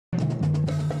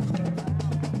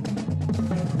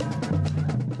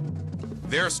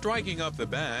They're striking up the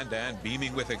band and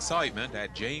beaming with excitement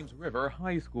at James River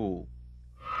High School.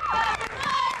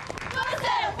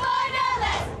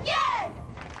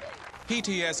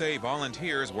 PTSA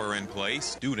volunteers were in place,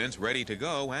 students ready to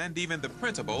go, and even the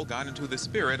principal got into the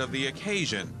spirit of the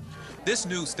occasion. This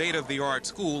new state-of-the-art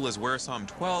school is where some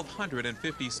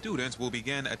 1,250 students will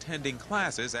begin attending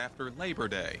classes after Labor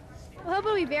Day. I hope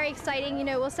it'll be very exciting. You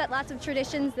know, we'll set lots of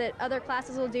traditions that other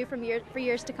classes will do for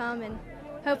years to come, and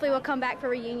hopefully we'll come back for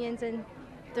reunions, and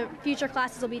the future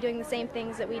classes will be doing the same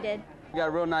things that we did. We got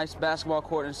a real nice basketball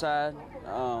court inside,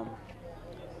 real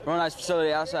nice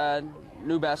facility outside,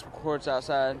 new basketball courts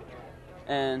outside,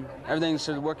 and everything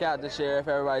should work out this year if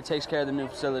everybody takes care of the new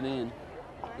facility and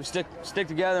we stick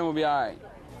together and we'll be all right.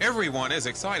 Everyone is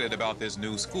excited about this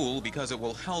new school because it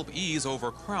will help ease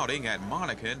overcrowding at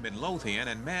Monacan, Midlothian,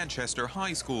 and Manchester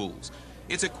high schools.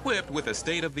 It's equipped with a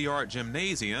state-of-the-art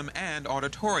gymnasium and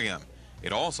auditorium.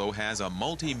 It also has a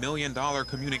multi-million-dollar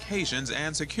communications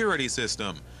and security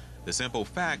system. The simple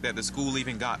fact that the school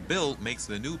even got built makes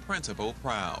the new principal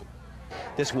proud.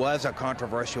 This was a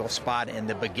controversial spot in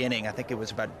the beginning. I think it was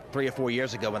about 3 or 4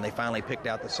 years ago when they finally picked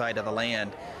out the site of the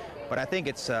land. But I think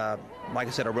it's, like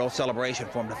I said, a real celebration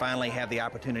for them to finally have the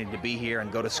opportunity to be here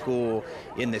and go to school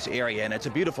in this area. And it's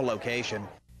a beautiful location.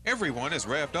 Everyone is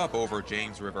revved up over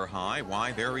James River High.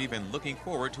 Why, they're even looking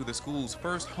forward to the school's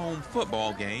first home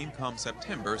football game come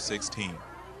September 16th.